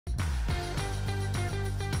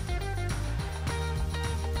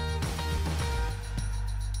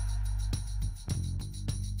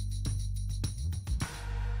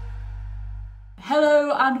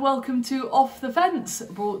Hello and welcome to Off the Fence,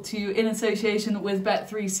 brought to you in association with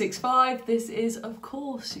Bet365. This is, of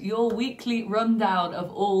course, your weekly rundown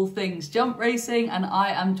of all things jump racing, and I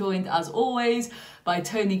am joined, as always, by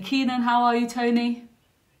Tony Keenan. How are you, Tony?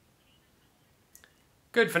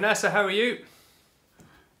 Good, Vanessa. How are you?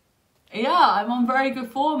 Yeah, I'm on very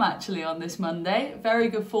good form, actually, on this Monday. Very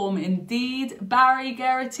good form indeed. Barry,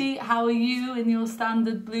 Geraghty, how are you in your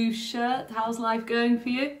standard blue shirt? How's life going for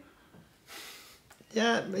you?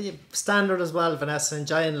 Yeah, standard as well, Vanessa.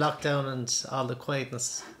 Enjoying lockdown and all the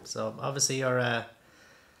quietness. So obviously you're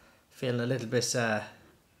feeling a little bit, how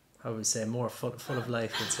would we say, more full of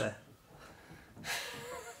life, I'd say.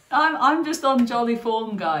 I'm just on jolly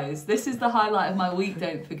form, guys. This is the highlight of my week,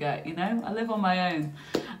 don't forget, you know? I live on my own.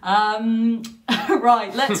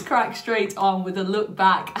 Right, let's crack straight on with a look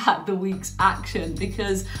back at the week's action,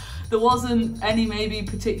 because there wasn't any maybe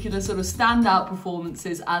particular sort of standout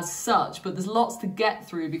performances as such, but there's lots to get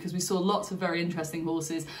through because we saw lots of very interesting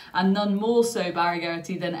horses, and none more so, Barry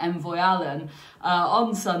Geraghty, than Envoi Allen.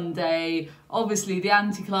 On Sunday, obviously the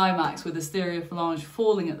anticlimax with Asteria Phalange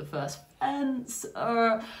falling at the first fence.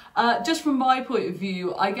 Just from my point of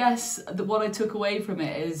view, I guess that what I took away from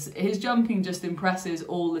it is his jumping just impresses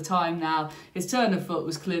all the time now. His turn of foot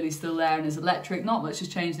was clearly still there and is electric. Not much has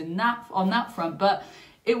changed on that front, but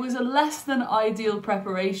it was a less than ideal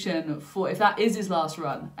preparation for, if that is his last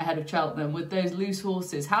run ahead of Cheltenham with those loose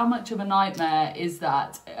horses. How much of a nightmare is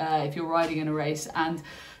that if you're riding in a race, and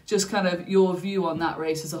just kind of your view on that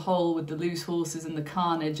race as a whole with the loose horses and the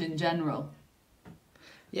carnage in general?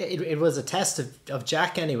 Yeah, it was a test of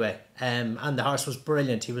Jack anyway, and the horse was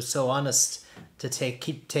brilliant. He was so honest to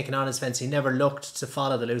keep taking on his fence. He never looked to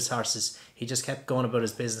follow the loose horses. He just kept going about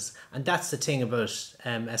his business, and that's the thing about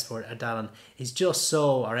Buveur D'Air. He's just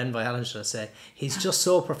so, or Envoi Allen should I say, he's just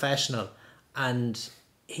so professional, and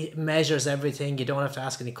he measures everything. You don't have to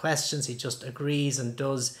ask any questions. He just agrees and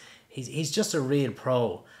does. He's just a real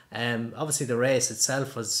pro. Obviously the race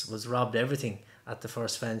itself was robbed everything at the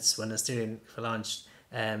first fence when Asteria Phalange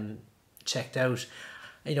checked out.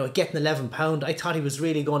 You know, getting £11, I thought he was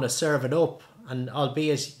really going to serve it up, and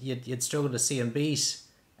albeit you'd struggle to see him beat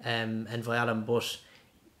Envoi Allen, but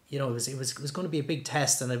you know, it was going to be a big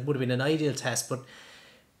test, and it would have been an ideal test. But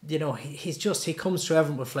you know, he comes through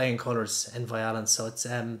everything with flying colours, Envoi Allen. So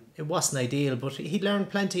it wasn't ideal, but he learned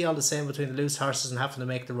plenty all the same between the loose horses and having to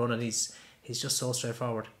make the run, and he's just so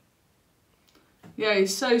straightforward. Yeah,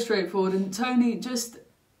 he's so straightforward. And Tony, just,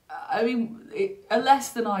 I mean, a less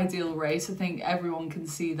than ideal race, I think everyone can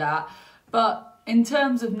see that. But in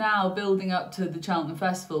terms of now building up to the Cheltenham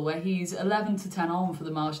Festival, where he's 11 to 10 on for the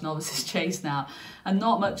Marsh Novices Chase now, and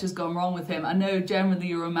not much has gone wrong with him. I know generally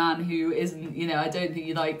you're a man who isn't, you know, I don't think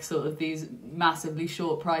you like sort of these massively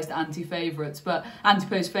short-priced anti-post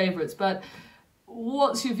favourites, but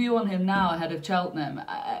what's your view on him now ahead of Cheltenham?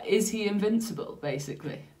 Is he invincible,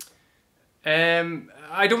 basically?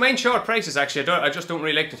 I don't mind short prices, actually. I just don't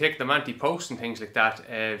really like to take them anti-post and things like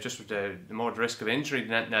that, just with the more the risk of injury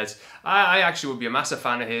than anything else. I actually would be a massive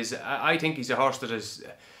fan of his. I think he's a horse that has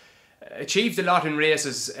achieved a lot in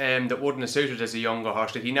races that wouldn't have suited as a younger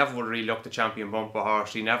horse. That he never would have really looked a champion bumper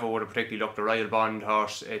horse. He never would have particularly looked a Royal Bond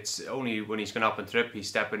horse. It's only when he's gone up and trip he's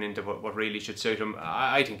stepping into what really should suit him.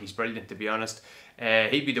 I think he's brilliant, to be honest.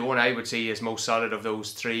 He'd be the one I would see as most solid of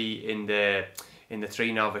those three in the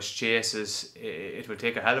three novice chases. It will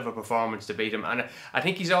take a hell of a performance to beat him, and I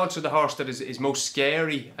think he's also the horse that is most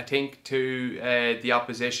scary, I think, to the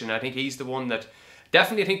opposition. I think he's the one that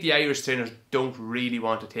definitely, I think the Irish trainers don't really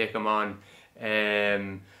want to take him on.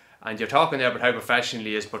 And you're talking there about how professional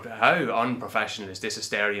he is, but how unprofessional is this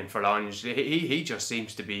Asteria Phalange? He just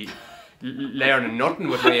seems to be learning nothing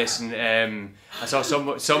with racing. I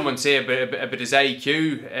saw someone say about his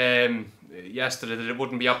IQ yesterday that it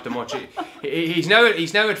wouldn't be up to much. He's now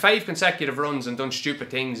had 5 consecutive runs and done stupid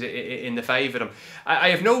things in the 5 of them. I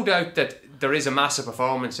have no doubt that there is a massive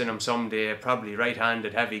performance in him someday, probably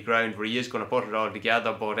right-handed, heavy ground, where he is going to put it all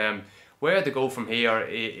together. But where to go from here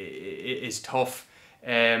is tough.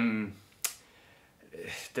 The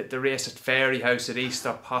race at Fairyhouse at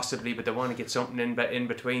Easter possibly, but they want to get something in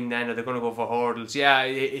between then, or they're going to go for hurdles. Yeah,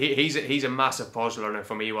 he's a massive puzzler now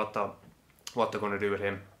for me, what they're going to do with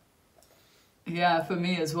him. Yeah, for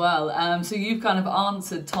me as well. So you've kind of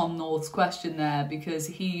answered Tom North's question there, because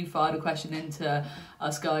he fired a question into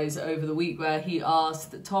us guys over the week where he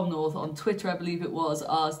asked, Tom North on Twitter I believe it was,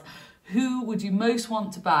 asked, who would you most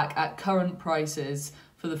want to back at current prices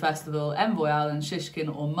for the festival? Envoi Allen, Shishkin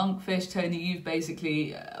or Monkfish? Tony, you've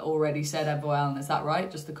basically already said Envoi Allen, is that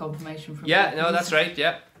right? Just the confirmation from Yeah, no, that's right,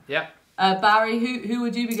 yeah. Barry, who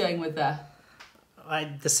would you be going with there?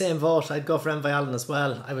 The same vote. I'd go for Envoi Allen as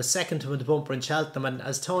well. I was second to him in the bumper in Cheltenham, and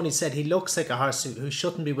as Tony said, he looks like a horse who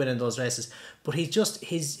shouldn't be winning those races, but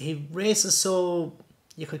he races so,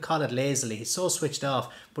 you could call it lazily. He's so switched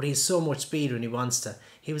off, but he's so much speed when he wants to.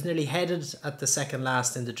 He was nearly headed at the second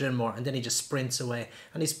last in the Drinmore, and then he just sprints away,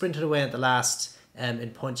 and he sprinted away at the last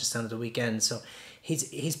in Punchestown at the weekend. So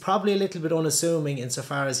he's probably a little bit unassuming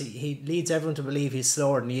insofar as he leads everyone to believe he's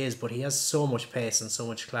slower than he is, but he has so much pace and so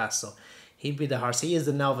much class. So he'd be the horse. He is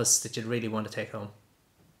the novice that you'd really want to take home.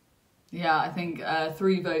 Yeah, I think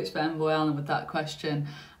 3 votes for Envoi Allen with that question.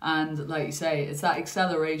 And like you say, it's that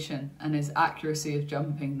acceleration and his accuracy of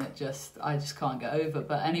jumping that I just can't get over.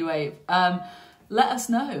 But anyway, let us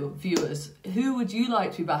know, viewers, who would you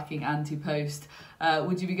like to be backing anti-post?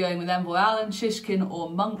 Would you be going with Envoi Allen, Shishkin or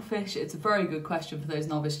Monkfish? It's a very good question for those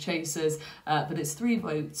novice chasers, but it's 3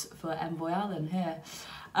 votes for Envoi Allen here.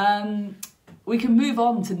 We can move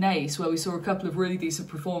on to Nace, where we saw a couple of really decent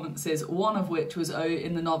performances, one of which was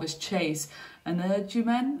in the novice chase.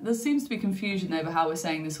 Energumene? There seems to be confusion over how we're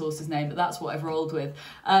saying this horse's name, but that's what I've rolled with.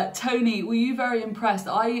 Tony, were you very impressed?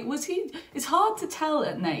 It's hard to tell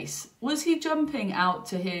at Nace. Was he jumping out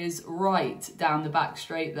to his right down the back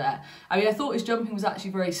straight there? I mean, I thought his jumping was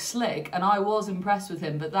actually very slick, and I was impressed with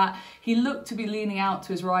him, but that he looked to be leaning out to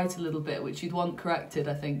his right a little bit, which you'd want corrected,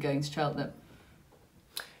 I think, going to Cheltenham.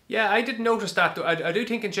 Yeah, I did notice that. I do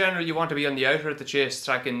think in general you want to be on the outer at the chase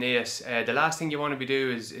track in Nace. The last thing you want to be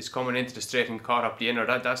doing is coming into the straight and caught up the inner.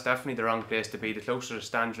 That's definitely the wrong place to be. The closer to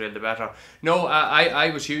stand rail, the better. No, I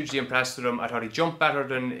was hugely impressed with him. I thought he jumped better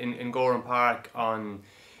than in Gorham Park on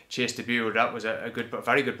Chase Debut. That was a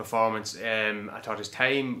very good performance. I thought his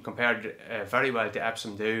time compared very well to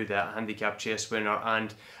Epsom Do, the handicap chase winner,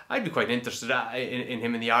 and I'd be quite interested in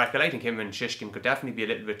him in the Arkle. I think him and Shishkin could definitely be a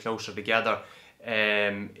little bit closer together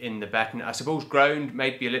in the betting. I suppose ground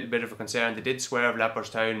might be a little bit of a concern. They did swerve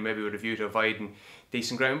Leopardstown, maybe with a view to avoiding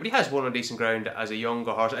decent ground, but he has won on decent ground as a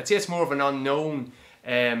younger horse. I'd say it's more of an unknown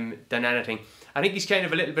than anything. I think he's kind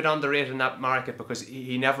of a little bit underrated in that market because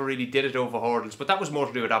he never really did it over hurdles, but that was more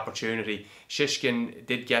to do with opportunity. Shishkin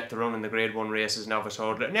did get to run in the Grade 1 races novice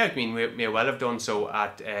hurdle. Energumene may well have done so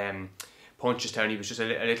at Punchestown. He was just a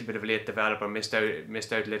little bit of a late developer, missed out a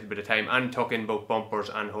little bit of time, and took in both bumpers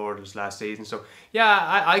and hurdles last season. So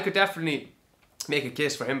yeah, I could definitely make a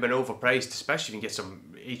case for him being overpriced, especially if you can get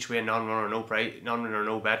some each way non-run or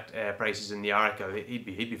no bet prices in the Arkle. He'd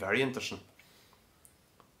be very interesting.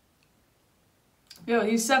 Yeah,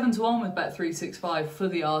 he's 7-1 with Bet365 for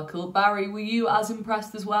the Arkle. Barry, were you as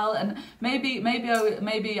impressed as well? And maybe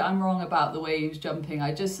I'm wrong about the way he was jumping.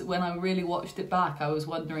 When I really watched it back, I was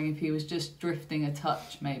wondering if he was just drifting a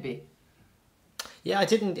touch, maybe. Yeah, it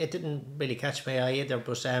didn't really catch my eye either,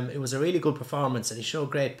 but it was a really good performance and he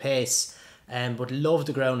showed great pace. But loved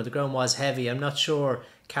the ground, and the ground was heavy. I'm not sure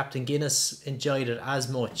Captain Guinness enjoyed it as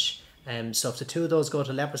much. So if the two of those go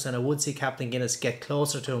to Leopardstown, I would see Captain Guinness get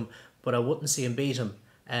closer to him, but I wouldn't see him beat him.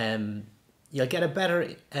 You'll get a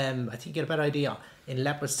better, I think you get a better idea in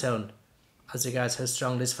Leopardstown as regards how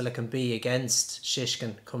strong this fella can be against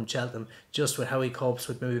Shishkin come Cheltenham, just with how he copes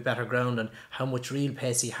with maybe better ground and how much real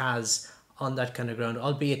pace he has on that kind of ground.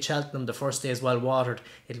 Albeit Cheltenham, the first day is well watered,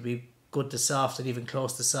 it'll be good to soft and even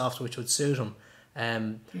close to soft, which would suit him.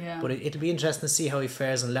 But it'll be interesting to see how he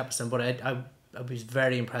fares in Leopardstown. But I was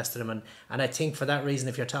very impressed with him, and I think for that reason,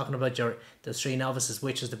 if you're talking about the 3 novices,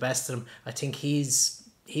 which is the best of them, I think he's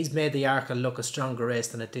made the Arkle look a stronger race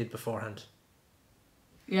than it did beforehand.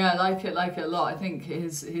 Yeah, I like it a lot. I think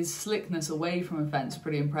his slickness away from a fence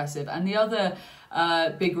pretty impressive. And the other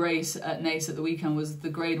big race at Nace at the weekend was the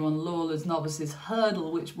Grade 1 Lawlers Novices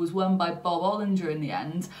Hurdle, which was won by Bob Olinger in the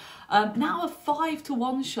end. Now a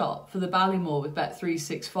 5-1 shot for the Ballymore with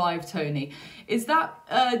Bet365, Tony. Is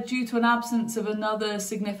that due to an absence of another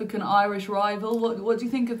significant Irish rival? What do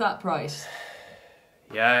you think of that price?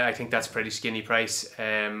 Yeah, I think that's a pretty skinny price.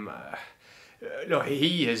 Look,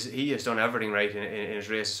 he has done everything right in his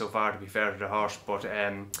races so far, to be fair to the horse, but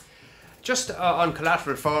just on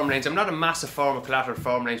collateral form lanes, I'm not a massive fan of collateral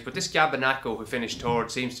form lanes, but this Gabanaco, who finished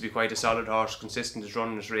third, seems to be quite a solid horse, consistent as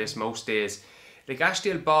running his race most days. Like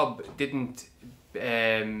Ashdale Bob didn't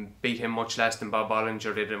beat him much less than Bob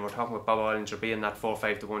Olinger did, and we're talking about Bob Olinger being that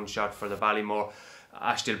 4-5-1 shot for the Ballymore.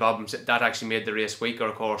 Ashdale Bob, that actually made the race weaker,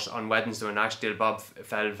 of course, on Wednesday when Ashdale Bob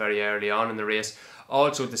fell very early on in the race.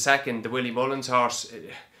 Also, the second, the Willie Mullins horse,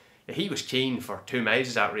 he was keen for 2 miles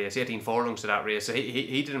of that race, 18 furlongs to that race, so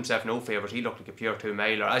he did himself no favours. He looked like a pure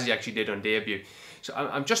 2-miler, as he actually did on debut. So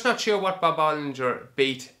I'm just not sure what Bob Olinger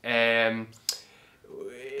beat.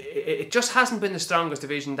 it just hasn't been the strongest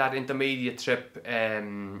division, that intermediate trip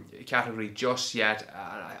category just yet.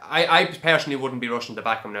 I personally wouldn't be rushing to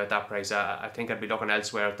back him now at that price. I think I'd be looking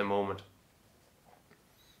elsewhere at the moment.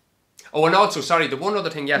 Oh, and also, sorry, the one other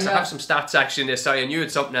thing, yes, I have some stats actually in this. Sorry, I knew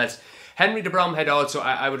it's something else. Henry de Bromhead also,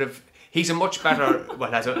 I would have... He's a much better,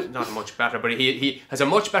 well, not much better, but he has a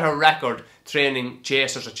much better record training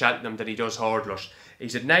chasers at Cheltenham than he does hurdlers.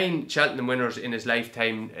 He's had 9 Cheltenham winners in his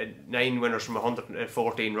lifetime, 9 winners from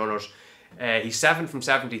 114 runners. He's 7 from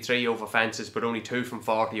 73 over fences, but only 2 from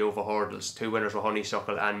 40 over hurdles. 2 winners with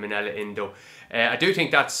Honeysuckle and Minella Indo. I do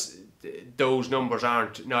think those numbers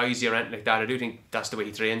aren't noisy or anything like that. I do think that's the way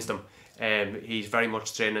he trains them. He's very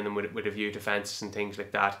much training them with a view to fences and things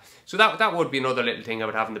like that. So that would be another little thing I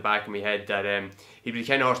would have in the back of my head, that he'd be the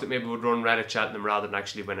kind of horse that maybe would run red at Cheltenham rather than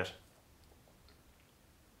actually win it.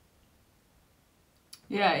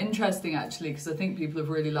 Yeah, interesting actually, because I think people have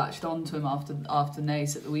really latched on to him after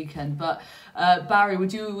Naas at the weekend. But Barry,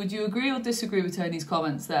 would you agree or disagree with Tony's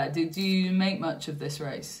comments there? Do you make much of this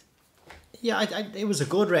race? Yeah, it was a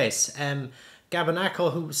good race.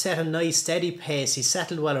 Gabanaco, who set a nice steady pace, he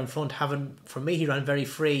settled well in front. For me, he ran very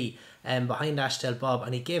free behind Ashdale Bob,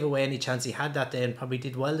 and he gave away any chance he had that day and probably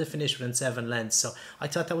did well to finish within 7 lengths. So I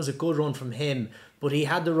thought that was a good run from him. But he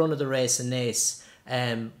had the run of the race in Naas,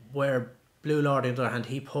 where Blue Lord, on the other hand,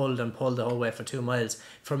 he pulled the whole way for 2 miles.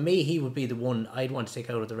 For me, he would be the one I'd want to take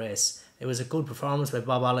out of the race. It was a good performance by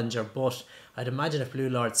Bob Olinger, but I'd imagine if Blue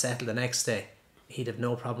Lord settled the next day, he'd have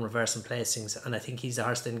no problem reversing placings, and I think he's the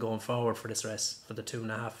horse then going forward for this race, for the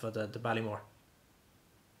 2.5 for the Ballymore.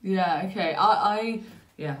 Yeah, okay. I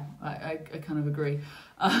kind of agree.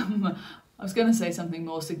 I was going to say something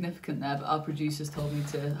more significant there, but our producers told me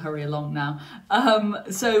to hurry along now.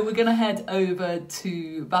 So we're going to head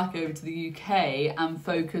back over to the UK and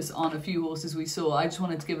focus on a few horses we saw. I just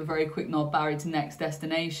wanted to give a very quick nod, Barry, to Next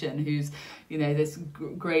Destination, who's, you know, this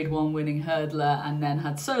Grade 1 winning hurdler and then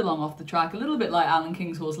had so long off the track, a little bit like Alan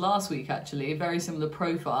King's horse last week, actually, a very similar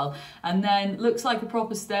profile, and then looks like a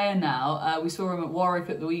proper stayer now. We saw him at Warwick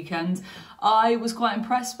at the weekend. I was quite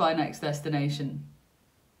impressed by Next Destination.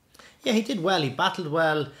 Yeah, he did well. He battled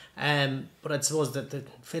well, but I suppose that the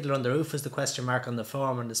Fiddler on the Roof is the question mark on the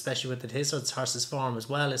form, and especially with his horse's form as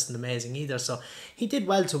well isn't amazing either. So he did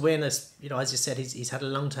well to win. As you know, as you said, he's had a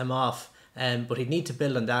long time off, but he'd need to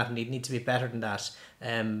build on that, and he'd need to be better than that.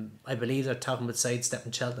 I believe they're talking about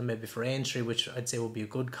sidestepping Cheltenham maybe for Aintree, which I'd say would be a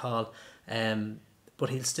good call. But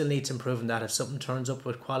he'll still need to improve on that. If something turns up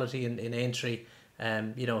with quality in Aintree,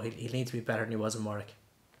 you know, he'll need to be better than he was in Warwick.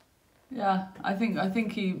 Yeah,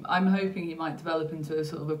 I'm hoping he might develop into a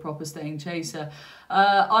sort of a proper staying chaser.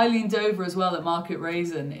 Eileendover as well at Market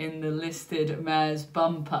Raisin in the listed mare's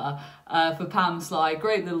bumper for Pam Sly.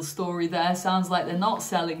 Great little story there. Sounds like they're not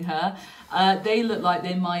selling her. They look like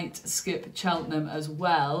they might skip Cheltenham as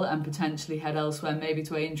well and potentially head elsewhere, maybe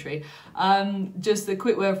to Aintree. Just a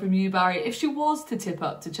quick word from you, Barry. If she was to tip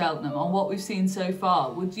up to Cheltenham on what we've seen so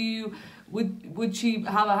far, would she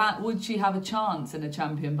have a chance in a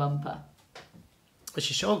champion bumper? Well,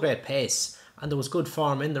 she showed great pace and there was good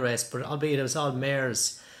form in the race, but albeit it was all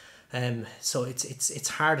mares, so it's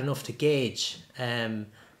hard enough to gauge.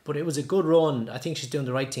 But it was a good run. I think she's doing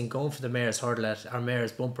the right thing. Going for the mare's hurdle at our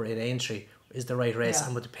mare's bumper in Aintree is the right race,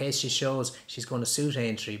 and with the pace she shows, she's going to suit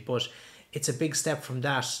Aintree. But it's a big step from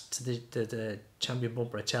that to the champion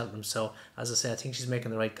bumper at Cheltenham. So as I say, I think she's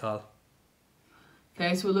making the right call.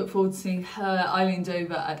 Okay, so we'll look forward to seeing her,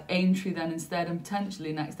 Eileendover, at Aintree then instead, and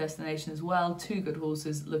potentially Next Destination as well. 2 good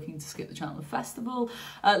horses looking to skip the Cheltenham Festival.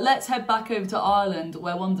 Let's head back over to Ireland,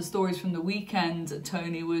 where one of the stories from the weekend,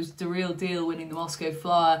 Tony, was The Real Deal winning the Moscow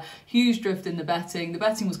Flyer. Huge drift in the betting. The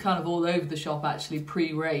betting was kind of all over the shop, actually,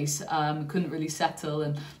 pre-race. Couldn't really settle,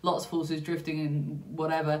 and lots of horses drifting and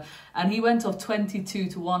whatever. And he went off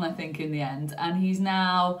 22-1, I think, in the end, and he's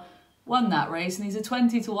now won that race, and he's a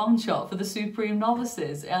 20-1 shot for the Supreme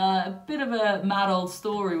Novices. A bit of a mad old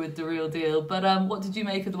story with The Real Deal, but what did you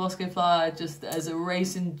make of the Moscow Flyer just as a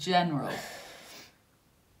race in general?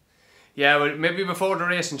 Yeah, well, maybe before the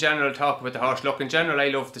race in general, talk about the horse. Look, in general, I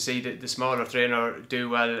love to see the smaller trainer do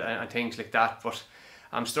well and things like that, but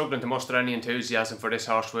I'm struggling to muster any enthusiasm for this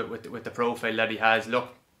horse with the profile that he has. Look,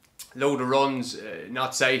 load of runs,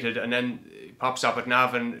 not sighted, and then pops up at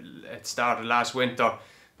Navan at start of last winter,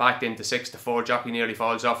 backed into 6-4, jockey nearly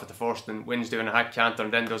falls off at the first and wins doing a hack canter,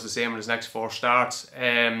 and then does the same in his next 4 starts.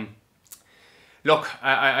 Look,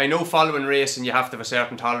 I know following racing you have to have a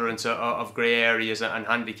certain tolerance of grey areas and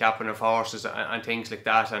handicapping of horses and things like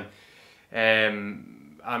that,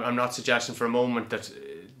 and I'm not suggesting for a moment that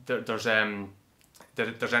there's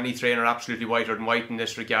that there's any trainer absolutely whiter than white in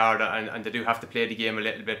this regard, and they do have to play the game a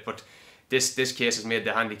little bit, but this case has made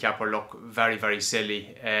the handicapper look very, very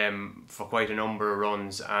silly for quite a number of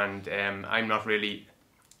runs, and I'm not really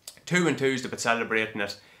too enthused about celebrating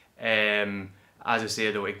it. As I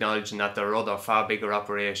say, though, acknowledging that there are other far bigger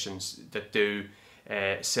operations that do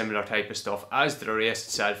similar type of stuff. As to the race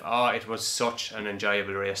itself, it was such an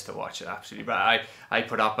enjoyable race to watch. Absolutely, but I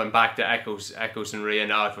put up and back the echoes and rain.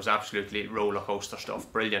 It was absolutely roller coaster stuff.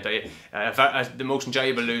 Brilliant. The most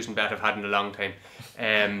enjoyable losing bet I've had in a long time.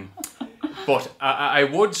 But I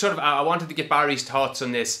wanted to get Barry's thoughts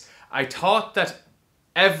on this. I thought that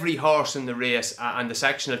every horse in the race, and the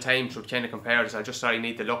sectional times would kind of compare this. I just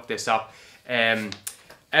need to look this up.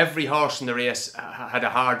 Every horse in the race had a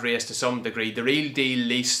hard race to some degree. The Real Deal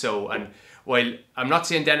least so. And while I'm not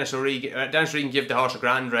saying Dennis O'Regan give the horse a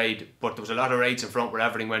grand ride, but there was a lot of rides in front where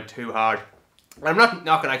everything went too hard. I'm not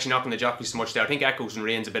knocking the jockeys so much there. I think Echoes and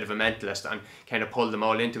Rain's a bit of a mentalist and kind of pulled them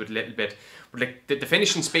all into it a little bit. But like the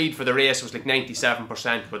finishing speed for the race was like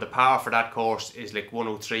 97%, but the power for that course is like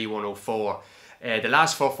 103, 104. The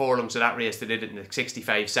last 4 furlongs of that race, they did it in like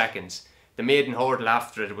 65 seconds. The maiden hurdle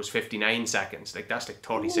after it was 59 seconds. Like that's like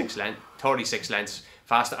 36 lengths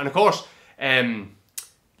faster. And of course,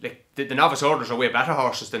 like the novice hurdlers are way better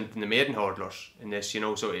horses than the maiden hurdlers in this, you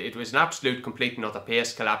know. So it was an absolute, complete and utter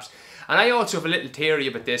pace collapse. And I also have a little theory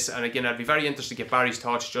about this. And again, I'd be very interested to get Barry's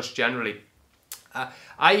thoughts just generally.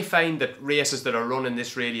 I find that races that are run in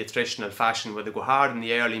this really attritional fashion, where they go hard in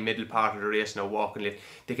the early, middle part of the race and are walking late,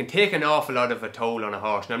 they can take an awful lot of a toll on a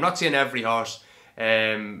horse. Now, I'm not saying every horse,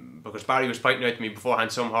 because Barry was pointing out to me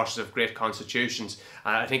beforehand, some horses have great constitutions.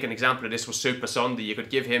 I think an example of this was Super Sunday. You could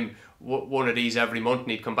give him one of these every month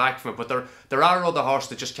and he'd come back from it. But there are other horses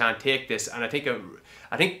that just can't take this. And I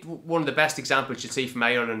think one of the best examples you'd see from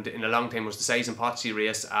Ireland in a long time was the Size and Potsy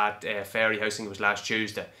race at Fairyhouse. I think it was last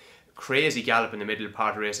Tuesday. Crazy gallop in the middle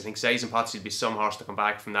part of the race. I think Size and Potsy would be some horse to come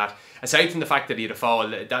back from that. Aside from the fact that he had a fall,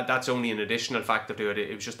 that's only an additional factor to it.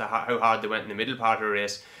 It was just how hard they went in the middle part of the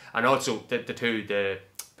race. And also the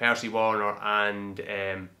Percy Warner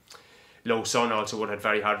and Low Sun also would have had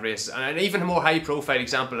very hard races. And even a more high profile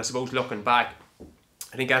example, I suppose, looking back,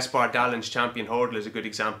 I think Gaspar Dallin's Champion Hurdle is a good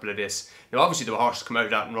example of this. Now obviously the horse come out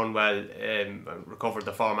of that and run well, and recovered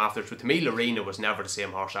the form afterwards, but to me Lorena was never the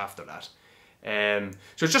same horse after that.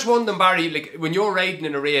 So it's just wondering, Barry, like when you're riding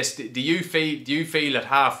in a race, do you feel at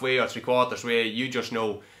halfway or 3/4 way you just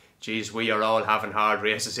know, geez, we are all having hard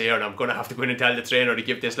races here and I'm going to have to go in and tell the trainer to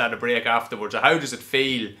give this lad a break afterwards? Or how does it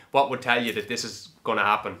feel? What would tell you that this is going to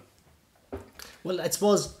happen? Well, I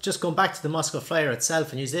suppose just going back to the Moscow Flyer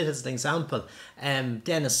itself and use it as an example,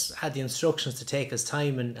 Dennis had the instructions to take his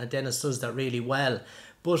time, and Dennis does that really well.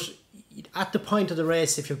 But at the point of the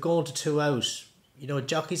race, if you're going to 2 out, you know,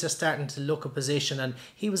 jockeys are starting to look a position, and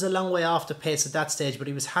he was a long way off the pace at that stage, but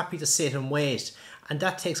he was happy to sit and wait. And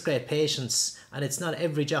that takes great patience, and it's not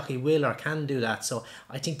every jockey will or can do that. So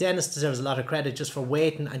I think Dennis deserves a lot of credit just for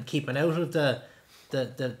waiting and keeping out of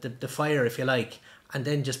the fire, if you like, and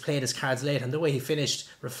then just played his cards late. And the way he finished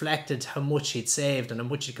reflected how much he'd saved and how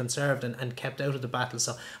much he'd conserved and kept out of the battle.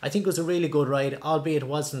 So I think it was a really good ride, albeit it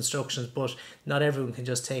was instructions, but not everyone can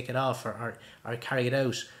just take it off or carry it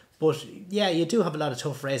out. But yeah, you do have a lot of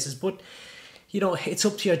tough races, but you know, it's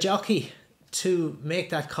up to your jockey to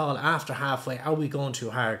make that call after halfway. Are we going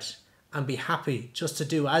too hard? And be happy just to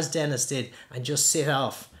do as Dennis did and just sit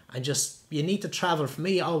off and just, you need to travel. For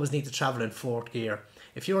me, you always need to travel in 4th gear.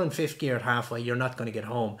 If you're in 5th gear at halfway, you're not going to get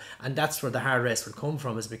home. And that's where the hard race will come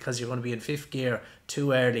from, is because you're going to be in 5th gear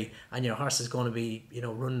too early and your horse is going to be, you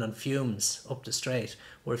know, running on fumes up the straight.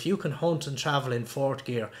 Where if you can hunt and travel in 4th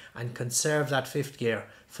gear and conserve that 5th gear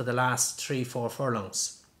for the last 3-4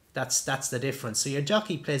 furlongs, that's the difference. So your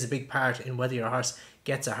jockey plays a big part in whether your horse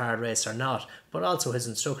gets a hard race or not, but also his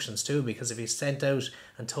instructions too, because if he's sent out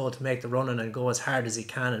and told to make the running and go as hard as he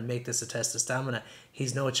can and make this a test of stamina,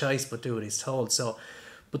 he's no choice but do what he's told. So,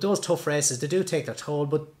 but those tough races, they do take their toll,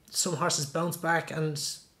 but some horses bounce back and,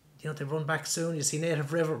 you know, they run back soon. You see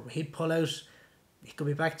Native River, he'd pull out, he could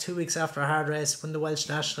be back 2 weeks after a hard race, win the Welsh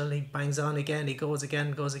National, he bangs on again, he goes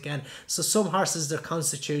again. So some horses, their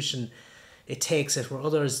constitution, it takes it, where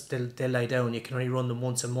others, they'll lie down. You can only run them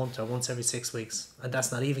once a month or once every 6 weeks, and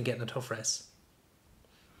that's not even getting a tough race.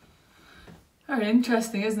 Very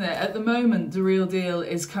interesting, isn't it? At the moment, The Real Deal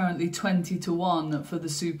is currently 20-1 for the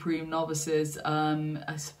Supreme Novices.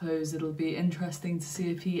 I suppose it'll be interesting to see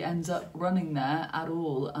if he ends up running there at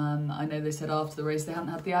all. I know they said after the race they hadn't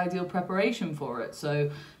had the ideal preparation for it, so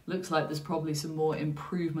looks like there's probably some more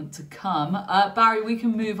improvement to come. Barry, we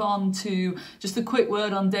can move on to just a quick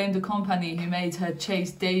word on Dame de Compagnie, who made her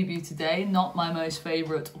chase debut today. Not my most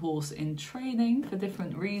favourite horse in training for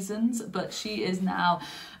different reasons, but she is now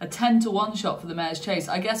a 10-1 shot for the mare's chase.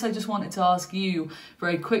 I guess I just wanted to ask you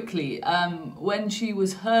very quickly, when she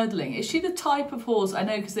was hurdling, is she the type of horse, I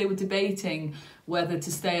know because they were debating whether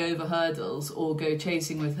to stay over hurdles or go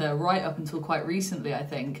chasing with her right up until quite recently, I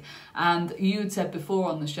think. And you had said before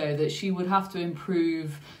on the show that she would have to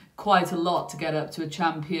improve quite a lot to get up to a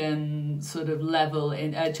champion sort of level,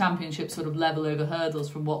 in a championship sort of level over hurdles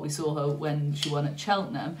from what we saw her when she won at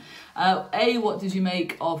Cheltenham. A, what did you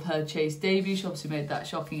make of her chase debut? She obviously made that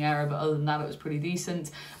shocking error, but other than that it was pretty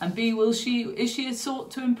decent. And B, is she a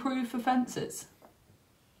sort to improve for fences?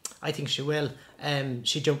 I think she will.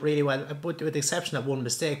 She jumped really well, but with the exception of one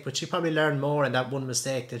mistake. But she probably learned more in that one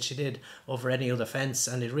mistake than she did over any other fence,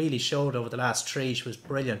 and it really showed over the last three. She was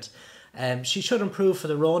brilliant. She should improve for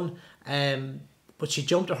the run, but she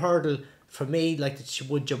jumped a hurdle for me like that she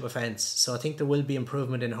would jump a fence. So I think there will be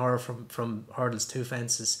improvement in her from hurdles to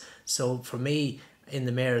fences. So for me, in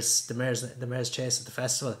the mare's chase at the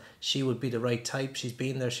festival, she would be the right type. She's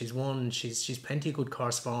been there, she's won, she's plenty of good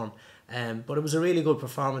course form. But it was a really good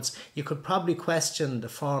performance. You could probably question the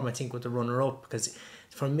form, I think, with the runner-up, because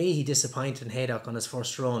for me he disappointed in Haydock on his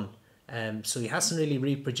first run. So he hasn't really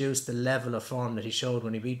reproduced the level of form that he showed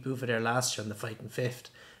when he beat Buveur D'Air last year in the fighting fifth.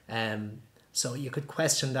 So you could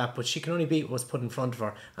question that, but she can only beat what's put in front of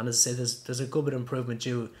her. And as I say, there's a good bit of improvement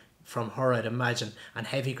due from her, I'd imagine, and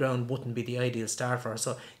heavy ground wouldn't be the ideal start for her.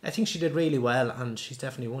 So I think she did really well, and she's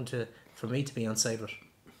definitely one for me to be on side with.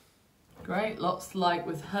 Great, lots to like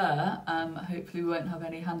with her. Hopefully we won't have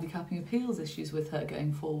any handicapping appeals issues with her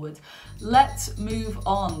going forward. Let's move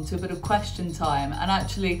on to a bit of question time. And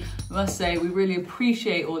actually, I must say, we really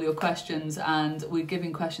appreciate all your questions, and we're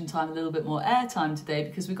giving question time a little bit more airtime today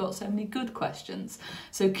because we got so many good questions.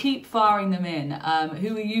 So keep firing them in.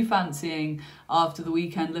 Who are you fancying after the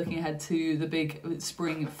weekend, looking ahead to the big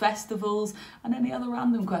spring festivals? And any other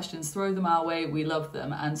random questions, throw them our way. We love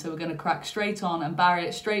them. And so we're going to crack straight on and Barry,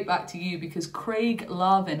 it straight back to you, because Craig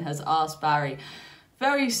Larvin has asked Barry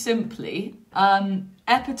very simply,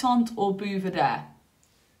 Epatante or Buveur D'Air?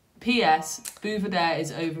 P.S. Buveur D'Air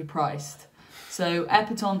is overpriced. So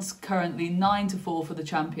Epatante's currently 9-4 for the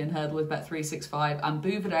champion hurdle with Bet365, and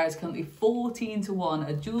Buveur D'Air is currently 14-1,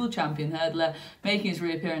 a dual champion hurdler making his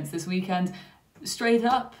reappearance this weekend. Straight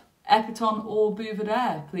up, Epatante or Buveur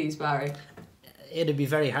D'Air, please, Barry. It'd be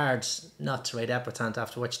very hard not to rate Epatante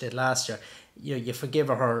after what she did last year. You forgive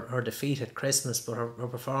her defeat at Christmas, but her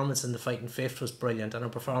performance in the fighting fifth was brilliant, and her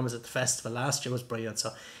performance at the festival last year was brilliant.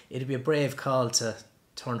 So it'd be a brave call to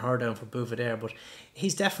turn her down for Buveur D'Air, but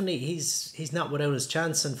he's definitely he's not without his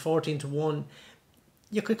chance. And 14-1,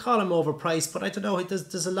 you could call him overpriced, but I don't know.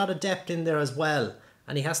 There's a lot of depth in there as well,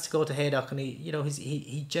 and he has to go to Haydock, and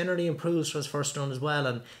he generally improves for his first run as well,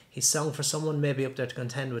 and he's sung for someone maybe up there to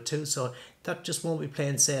contend with too. So that just won't be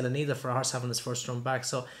plain sailing either for a horse having his first run back.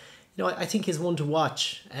 So I think he's one to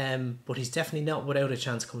watch, but he's definitely not without a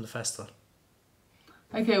chance come the festival.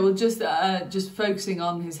 Okay, well, just focusing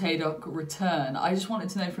on his Haydock return, I just wanted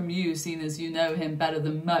to know from you, seeing as you know him better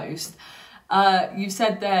than most, you've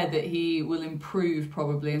said there that he will improve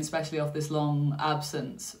probably, and especially off this long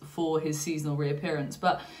absence, for his seasonal reappearance.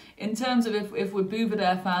 But in terms of if we're Buveur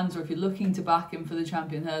D'Air fans, or if you're looking to back him for the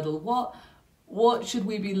champion hurdle, what should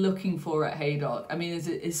we be looking for at Haydock? I mean,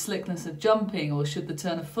 is slickness of jumping, or should the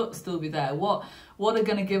turn of foot still be there? What are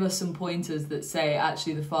going to give us some pointers that say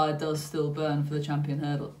actually the fire does still burn for the champion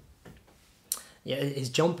hurdle? Yeah, his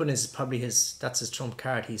jumping is probably that's his trump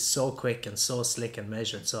card. He's so quick and so slick and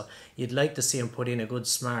measured. So you'd like to see him put in a good,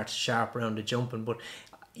 smart, sharp round of jumping. But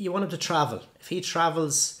you want him to travel. If he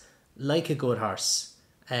travels like a good horse,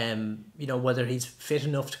 whether he's fit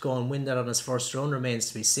enough to go and win that on his first run remains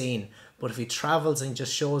to be seen. But if he travels and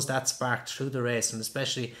just shows that spark through the race, and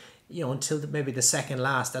especially until maybe the second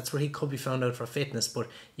last, that's where he could be found out for fitness. But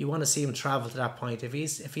you want to see him travel to that point. If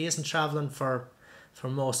he isn't travelling for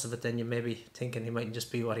most of it, then you may be thinking he mightn't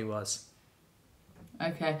just be what he was.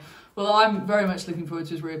 Okay, well, I'm very much looking forward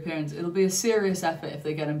to his reappearance. It'll be a serious effort if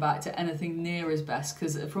they get him back to anything near his best,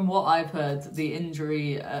 because from what I've heard, the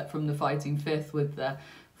injury from the fighting fifth with the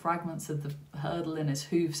fragments of the hurdle in his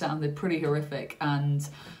hoof sounded pretty horrific, and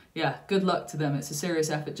yeah, good luck to them. It's a serious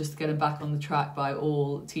effort just to get him back on the track by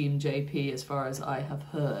all Team JP, as far as I have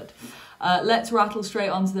heard. Let's rattle straight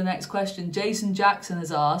on to the next question. Jason Jackson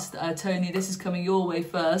has asked, Tony, this is coming your way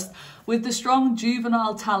first. With the strong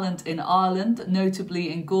juvenile talent in Ireland,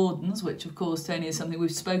 notably in Gordon's, which of course, Tony, is something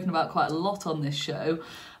we've spoken about quite a lot on this show,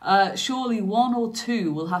 surely one or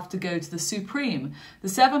two will have to go to the Supreme. The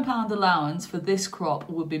 £7 allowance for this crop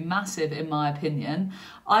would be massive in my opinion.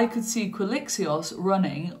 I could see Quilixios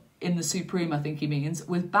running in the Supreme, I think he means,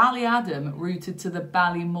 with Ballyadam routed to the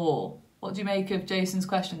Ballymore. What do you make of Jason's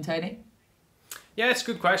question, Tony? Yeah, it's a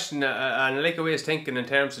good question, and I like the way he's thinking in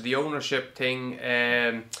terms of the ownership thing.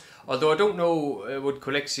 Although I don't know, would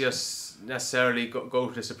Quilixios necessarily go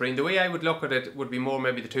to the Supreme? The way I would look at it would be more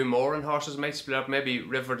maybe the two Moran horses might split up. Maybe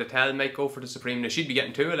River de Tell might go for the Supreme. Now, she'd be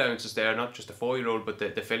getting 2 allowances there, not just a 4-year-old, but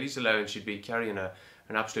the fillies allowance. She'd be carrying an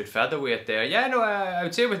absolute featherweight there. Yeah, no,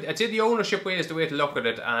 I'd say the ownership way is the way to look at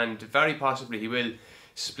it, and very possibly he will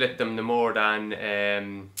split them no more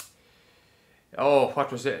than.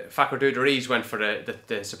 What was it? Fakir Duderies went for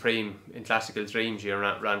the Supreme in Classical Dreams here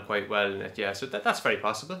and ran quite well in it. Yeah, so that's very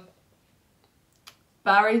possible.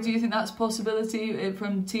 Barry, do you think that's a possibility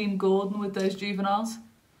from Team Gordon with those juveniles?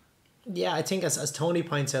 Yeah, I think as Tony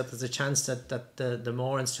points out, there's a chance that the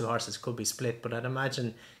Moran's 2 horses could be split, but I'd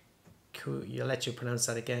imagine, you'll let you pronounce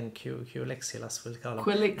that again, Quilixios, we'll call him.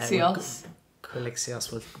 Quilixios.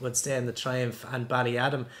 Quilixios would stay in the Triumph, and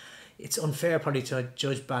Ballyadam. It's unfair probably to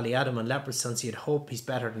judge Ballyadam on Leopardstown, so you'd hope he's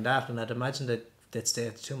better than that, and I'd imagine that they'd stay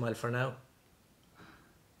at the 2 mile for now.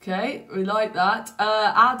 Okay, we like that.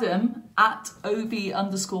 Adam at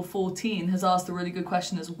OB_14 has asked a really good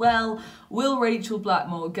question as well. Will Rachel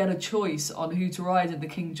Blackmore get a choice on who to ride in the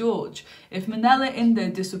King George? If Manella Indo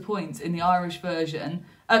disappoints in the Irish version,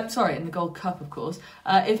 in the Gold Cup, of course.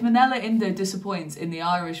 If Manella Indo disappoints in the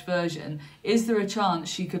Irish version, is there a chance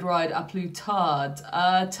she could ride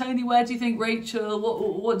Epatante? Tony, where do you think Rachel?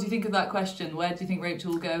 What do you think of that question? Where do you think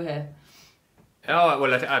Rachel will go here? Oh,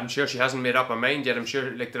 well, I'm sure she hasn't made up her mind yet. I'm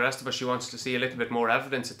sure, like the rest of us, she wants to see a little bit more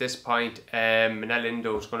evidence at this point. Manella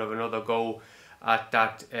Indo is going to have another go at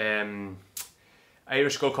that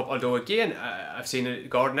Irish Gold Cup. Although, again, I've seen it,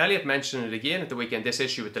 Gordon Elliott mention it again at the weekend, this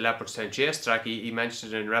issue with the Leopardstown Chase track. He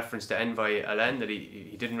mentioned it in reference to Envoi Allen that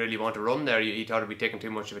he didn't really want to run there. He thought it'd be taking too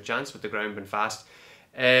much of a chance with the ground being fast.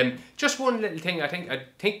 Just one little thing, I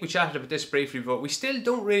think we chatted about this briefly, but we still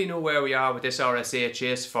don't really know where we are with this RSA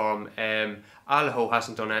chase form. Allaho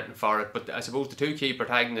hasn't done anything for it, but I suppose the 2 key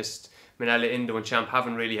protagonists, Manella Indo and Champ,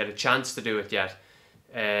 haven't really had a chance to do it yet.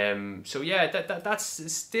 So yeah,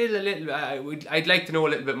 that's still a little. I'd like to know a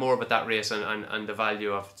little bit more about that race and the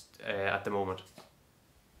value of it at the moment.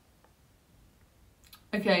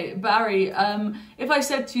 Okay, Barry, if I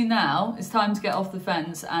said to you now, it's time to get off the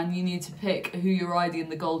fence and you need to pick who you're riding in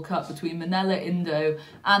the Gold Cup between Manella Indo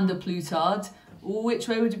and the Plutard, which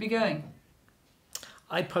way would you be going?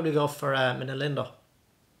 I'd probably go for Manella Indo.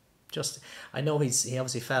 I know he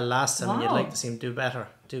obviously fell last time, and you'd like to see him do better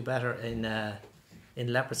in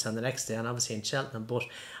Leopardstown the next day, and obviously in Cheltenham. But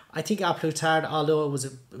I think Plutard, although it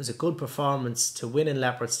was a good performance to win in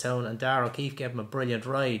Leopardstown, and Darragh O'Keefe gave him a brilliant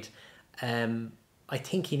ride, I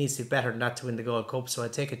think he needs to be better than that to win the Gold Cup. So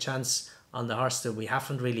I'd take a chance on the horse that we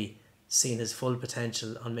haven't really seen his full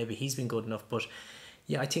potential, and maybe he's been good enough. But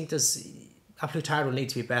yeah, I think Plutard will need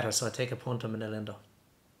to be better, so I'd take a punt on Manella Indo.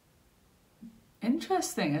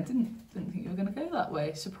 Interesting. I didn't think you were going to go that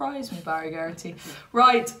way. Surprised me, Barry Geraghty.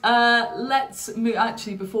 Right, let's move.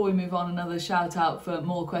 Actually, before we move on, another shout out for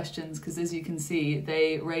more questions, because as you can see,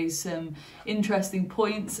 they raise some interesting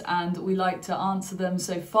points and we like to answer them.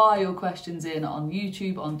 So fire your questions in on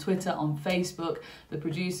YouTube, on Twitter, on Facebook. The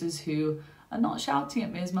producers who are not shouting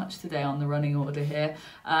at me as much today on the running order here,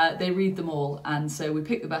 they read them all, and so we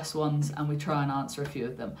pick the best ones and we try and answer a few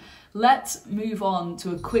of them. Let's move on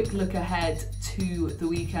to a quick look ahead to the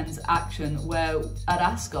weekend's action, where at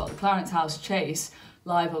Ascot, the Clarence House Chase,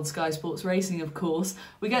 live on Sky Sports Racing, of course,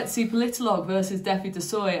 we get to see Politologue versus Defi Du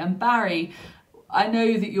Seuil. And Barry, I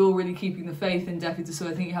know that you're really keeping the faith in Defi Du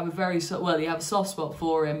Seuil. I think you have you have a soft spot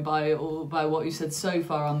for him by what you said so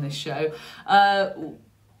far on this show.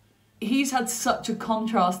 He's had such a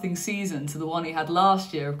contrasting season to the one he had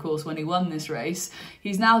last year, of course, when he won this race.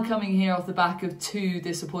 He's now coming here off the back of 2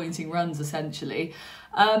 disappointing runs, essentially.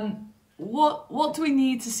 What do we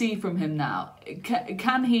need to see from him now?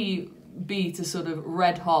 Can he beat a sort of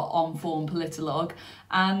red-hot, on-form Politologue?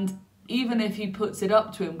 And even if he puts it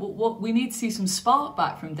up to him, we need to see some spark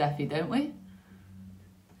back from Defi, don't we?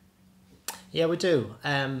 Yeah, we do.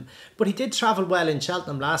 But he did travel well in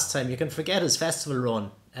Cheltenham last time. You can forget his festival run.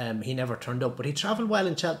 He never turned up, but he travelled well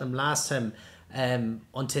in Cheltenham last time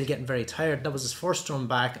until getting very tired. That was his first run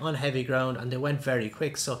back on heavy ground, and they went very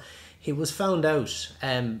quick. So he was found out.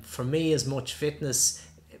 For me, as much fitness,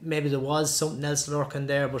 maybe there was something else lurking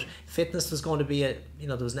there, but fitness was going to be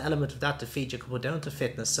there was an element of that defeat you could put down to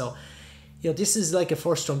fitness. So, this is like a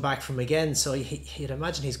first run back from again, so you'd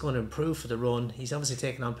imagine he's going to improve for the run. He's obviously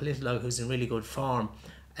taken on Politologue, who's in really good form.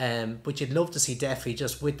 But you'd love to see Defi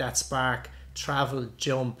just with that spark, travel,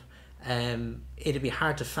 jump. It'd be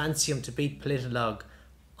hard to fancy him to beat Politologue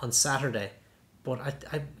on Saturday. But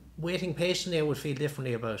I'm waiting patiently. I would feel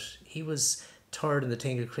differently about. He was third in the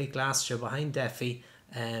Tingle Creek last year behind Defi.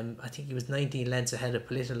 I think he was 19 lengths ahead of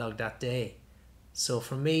Politologue that day. So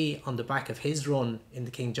for me, on the back of his run in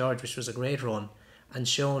the King George, which was a great run, and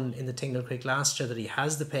shown in the Tingle Creek last year that he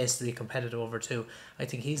has the pace to be competitive over too, I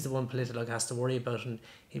think he's the one Politologue has to worry about, and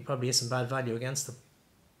he probably isn't bad value against them.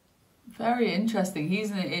 Very interesting.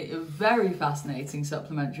 He's a very fascinating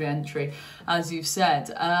supplementary entry, as you've said.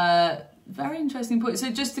 Very interesting point.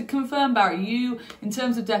 So just to confirm, Barry, you, in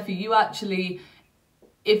terms of Defi, you actually,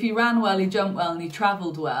 if he ran well, he jumped well and he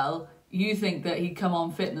travelled well, you think that he'd come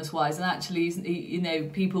on fitness-wise, and actually,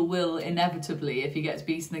 people will inevitably, if he gets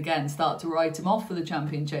beaten again, start to write him off for the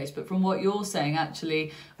champion chase. But from what you're saying,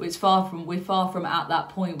 actually, we're far from at that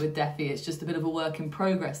point with Defi. It's just a bit of a work in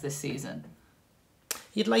progress this season.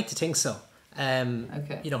 You'd like to think so.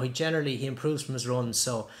 Okay. He improves from his runs,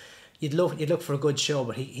 so you'd look for a good show,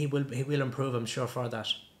 but he will improve, I'm sure, for that.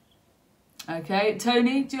 Okay,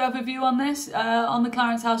 Tony, do you have a view on this? On the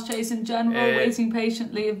Clarence House chase in general, waiting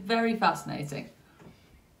patiently, very fascinating.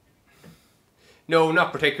 No,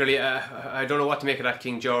 not particularly. I don't know what to make of that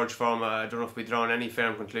King George form. I don't know if we've drawn any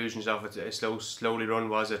firm conclusions of it. A slowly run,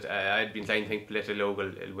 was it? I'd been trying to think Politologue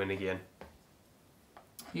will win again.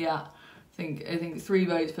 Yeah. I think 3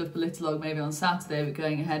 votes for Politologue maybe on Saturday, but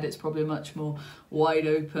going ahead it's probably a much more wide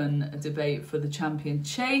open debate for the champion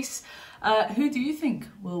chase. Who do you think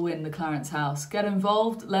will win the Clarence House? Get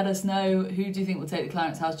involved, let us know. Who do you think will take the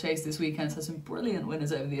Clarence House chase this weekend? It's had some brilliant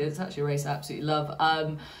winners over the years. It's actually a race I absolutely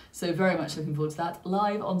love. So very much looking forward to that.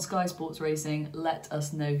 Live on Sky Sports Racing, let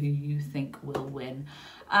us know who you think will win.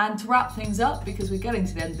 And to wrap things up, because we're getting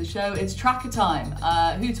to the end of the show, it's tracker time.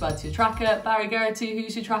 Who to add to your tracker? Barry Geraghty,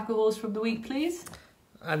 who's your tracker horse from the week, please?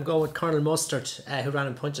 I'm going with Colonel Mustard, who ran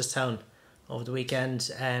in Punchestown over the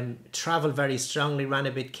weekend. Travelled very strongly, ran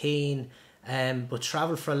a bit keen, but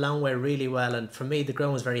travelled for a long way really well. And for me, the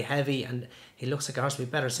ground was very heavy, and he looks like a horse to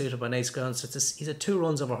be better suited by nice ground. So he's had 2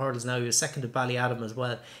 runs over hurdles now. He was second to Ballymore as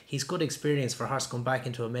well. He's good experience for a horse going back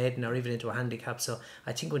into a maiden or even into a handicap. So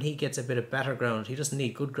I think when he gets a bit of better ground, he doesn't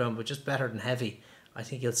need good ground, but just better than heavy, I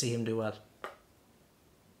think you'll see him do well.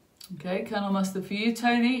 Okay, Colonel Mustard for you.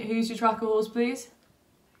 Tony, who's your tracker horse, please?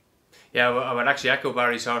 Yeah, I would actually echo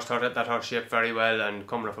Barry's horse. Thought that horse shaped very well and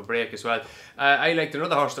coming off a break as well. I liked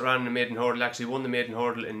another horse that ran in the maiden hurdle. Actually won the maiden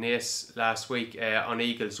hurdle in Naas last week on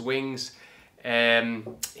Eagle's Wings.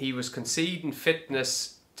 He was conceding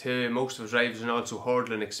fitness to most of his rivals and also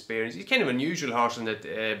hurdling experience. He's kind of an unusual horse in that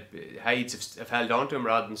Hydes have held on to him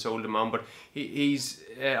rather than sold him on, but he's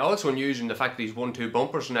also unusual in the fact that he's won 2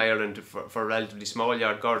 bumpers in Ireland for a relatively small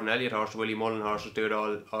yard. Gordon Elliott horse, Willie Mullen horses do it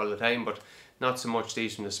all the time, but not so much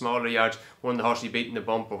these from the smaller yards. One of the horses he beat in the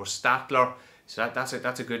bumper was Statler, so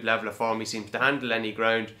that's a good level of form. He seems to handle any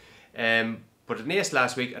ground. But at Naas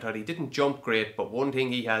last week, I thought he didn't jump great, but one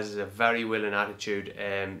thing he has is a very willing attitude.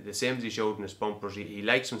 The same as he showed in his bumpers. He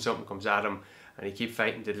likes when something comes at him and he keeps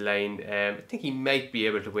fighting to the line. I think he might be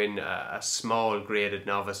able to win a small graded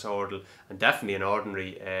novice hurdle, and definitely an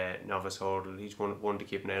ordinary novice hurdle. He's one to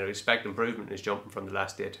keep an eye on. I expect improvement in his jumping from the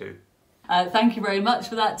last day too. Thank you very much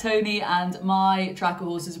for that, Tony. And my tracker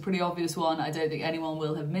horse is a pretty obvious one. I don't think anyone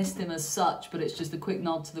will have missed him as such, but it's just a quick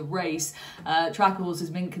nod to the race. Tracker horse is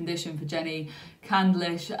mint condition for Jenny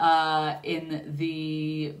Candlish in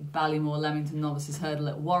the Ballymore Leamington Novices Hurdle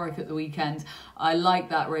at Warwick at the weekend. I like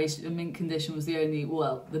that race. Mint condition was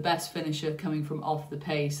the best finisher coming from off the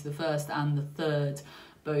pace. The first and the third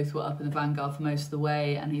both were up in the vanguard for most of the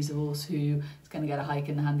way, and he's a horse who is going to get a hike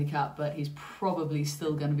in the handicap, but he's probably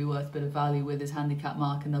still going to be worth a bit of value with his handicap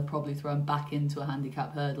mark, and they'll probably throw him back into a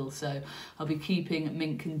handicap hurdle. So I'll be keeping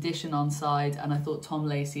mint condition on side, and I thought Tom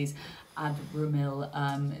Lacey's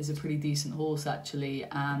Adramil is a pretty decent horse actually,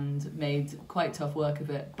 and made quite tough work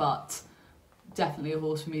of it, but definitely a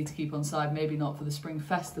horse for me to keep on side. Maybe not for the spring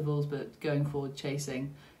festivals, but going forward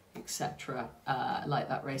chasing, etc. I like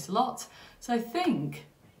that race a lot. So I think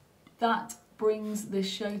that brings this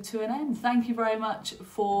show to an end. Thank you very much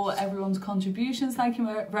for everyone's contributions. Thank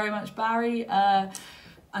you very much, Barry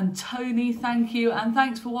and Tony. Thank you, and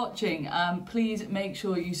thanks for watching. Please make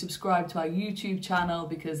sure you subscribe to our YouTube channel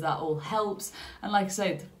because that all helps. And like I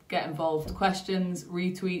said, get involved. Questions,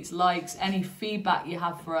 retweets, likes, any feedback you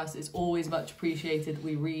have for us is always much appreciated.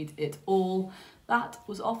 We read it all. That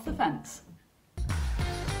was Off the Fence.